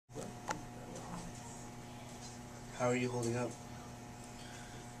How are you holding up?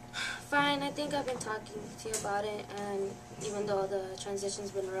 Fine, I think I've been talking to you about it, and even though the transition's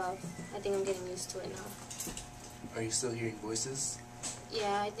been rough, I think I'm getting used to it now. Are you still hearing voices?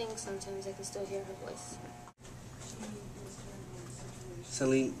 Yeah, I think sometimes I can still hear her voice.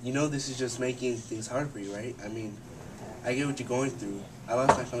 Celine, you know this is just making things hard for you, right? I mean, I get what you're going through. I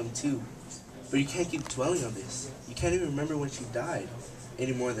lost my family too. But you can't keep dwelling on this. You can't even remember when she died,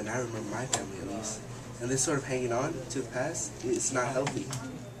 any more than I remember my family at least. And this sort of hanging on to the past, it's not healthy.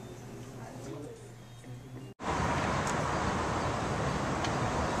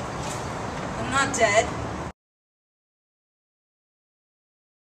 I'm not dead.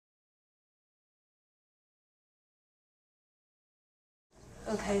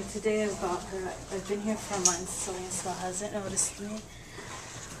 Okay, today about her. I've been here for months, Celine still hasn't noticed me.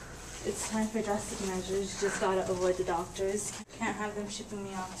 It's time for drastic measures. Just gotta avoid the doctors. Can't have them shipping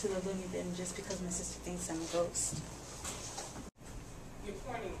me off to the loony bin just because my sister thinks I'm a ghost. You're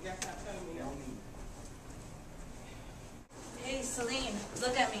pointing, that's not telling me no. Hey, Celine,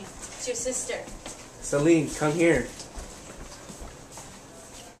 look at me. It's your sister. Celine, come here.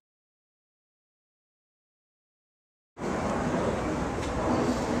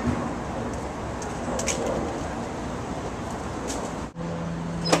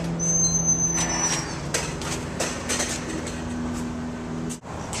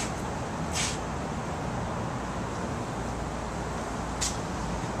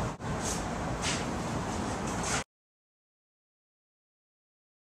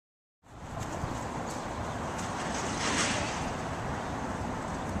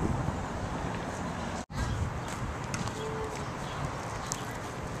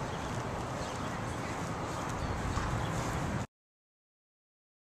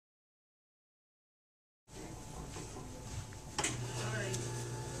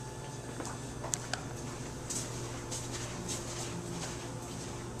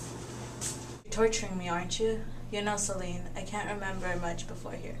 You're torturing me, aren't you? You know, Celine, I can't remember much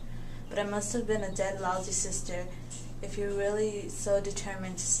before here. But I must have been a dead, lousy sister if you're really so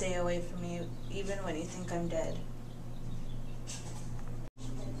determined to stay away from me, even when you think I'm dead.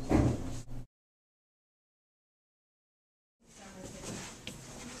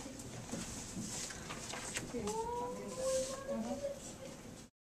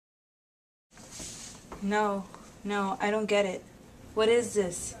 No, I don't get it. What is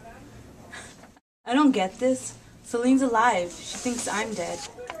this? I don't get this. Celine's alive. She thinks I'm dead.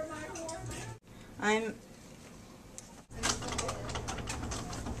 I'm...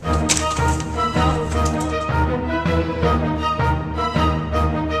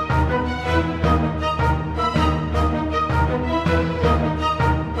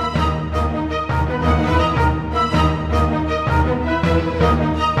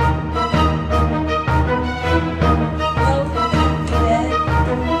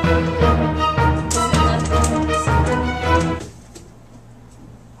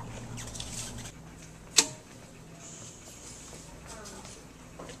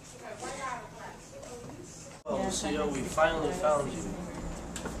 So, we finally found you.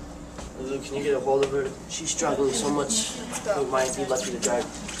 Luke, can you get a hold of her? She's struggling so much. We might be lucky to drive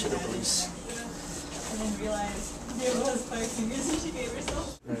to the police. I didn't realize there was 5 fingers and she gave herself.